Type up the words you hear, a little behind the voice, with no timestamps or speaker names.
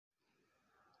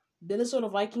Minnesota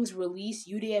Vikings release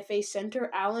UDFA center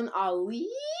Allen Ali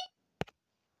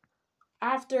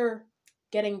after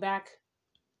getting back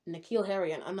N'Keal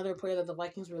Harry, another player that the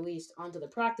Vikings released, onto the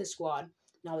practice squad.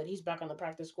 Now that he's back on the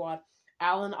practice squad,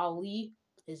 Allen Ali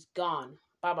is gone.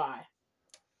 Bye-bye.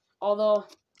 Although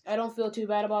I don't feel too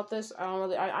bad about this.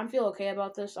 I feel okay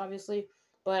about this, obviously,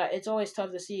 but it's always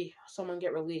tough to see someone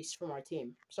get released from our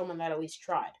team, someone that at least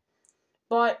tried.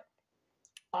 But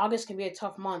August can be a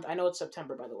tough month. I know it's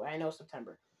September, by the way. I know it's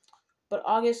September. But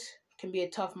August can be a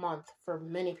tough month for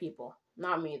many people.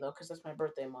 Not me, though, because that's my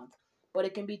birthday month. But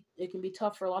it can be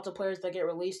tough for lots of players that get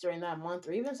released during that month,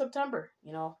 or even September,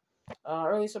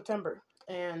 early September.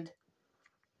 And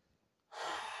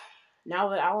now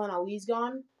that Allen Ali's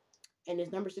gone and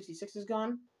his number 66 is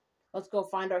gone, let's go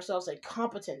find ourselves a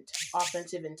competent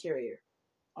offensive interior.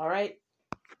 All right?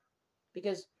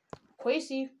 Because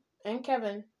Kwesi and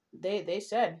Kevin, they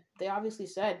obviously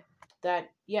said that,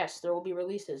 yes, there will be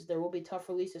releases. There will be tough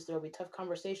releases. There will be tough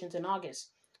conversations in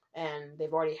August. And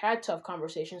they've already had tough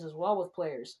conversations as well with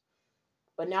players.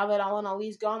 But now that Allen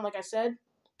Ali's gone, like I said,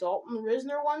 Dalton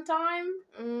Risner one time,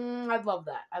 I'd love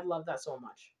that. I'd love that so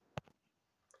much.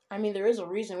 I mean, there is a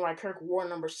reason why Kirk wore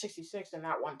number 66 in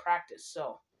that one practice.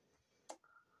 So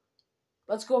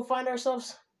let's go find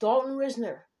ourselves Dalton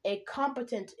Risner, a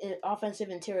competent offensive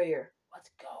interior.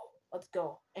 Let's go. Let's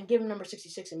go. And give him number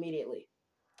 66 immediately.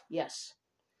 Yes.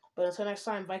 But until next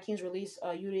time, Vikings release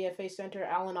UDFA center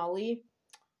Allen Ali.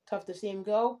 Tough to see him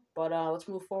go, but let's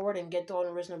move forward and get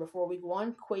Dalton Risner before week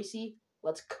 1. Kwesi,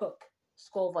 let's cook.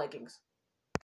 Skol Vikings.